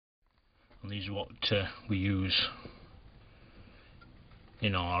and these are what we use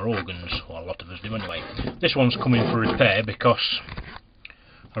in our organs, well, a lot of us do anyway. This one's coming for repair because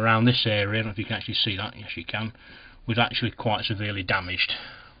around this area, I don't know if you can actually see that, yes you can, was actually quite severely damaged.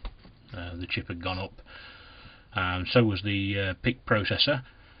 The chip had gone up, and so was the PIC processor,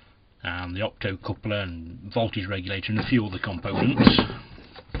 and the optocoupler and voltage regulator and a few other components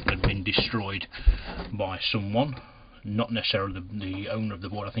had been destroyed by someone, not necessarily the owner of the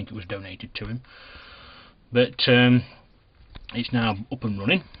board. I think it was donated to him, but it's now up and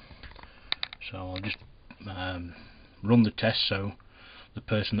running. So I'll just run the test so the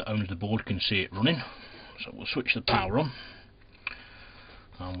person that owns the board can see it running. So we'll switch the power on,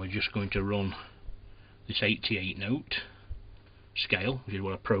 and we're just going to run this 88 note scale, which is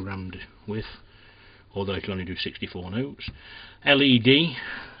what I programmed with, although it can only do 64 notes. LED,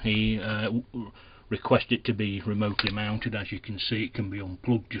 he requested it to be remotely mounted. As you can see, it can be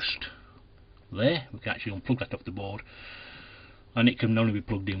unplugged just there. We can actually unplug that off the board, and it can only be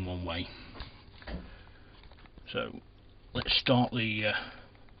plugged in one way. So let's start the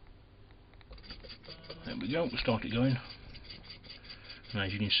there we go, we'll start it going, and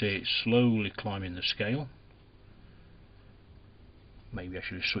as you can see it's slowly climbing the scale. Maybe I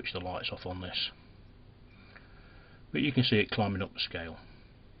should have switched the lights off on this, but you can see it climbing up the scale.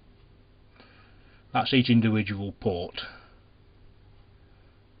 That's each individual port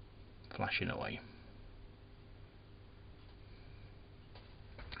flashing away.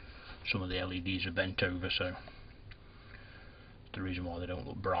 Some of the LEDs are bent over, so that's the reason why they don't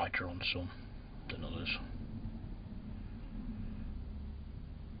look brighter on some than others.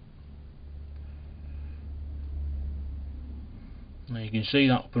 Now you can see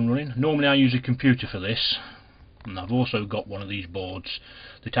that up and running. Normally I use a computer for this, and I've also got one of these boards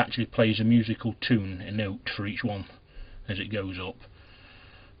that actually plays a musical tune, a note for each one as it goes up,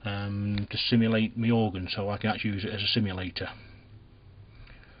 to simulate my organ, so I can actually use it as a simulator.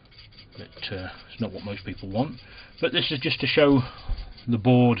 But it's not what most people want. But this is just to show the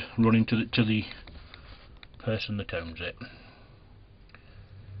board running to the person that owns it.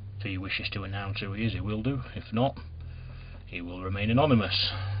 If he wishes to announce who he is, he will do. If not, he will remain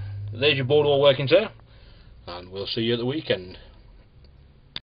anonymous. There's your board all working, sir, and we'll see you at the weekend.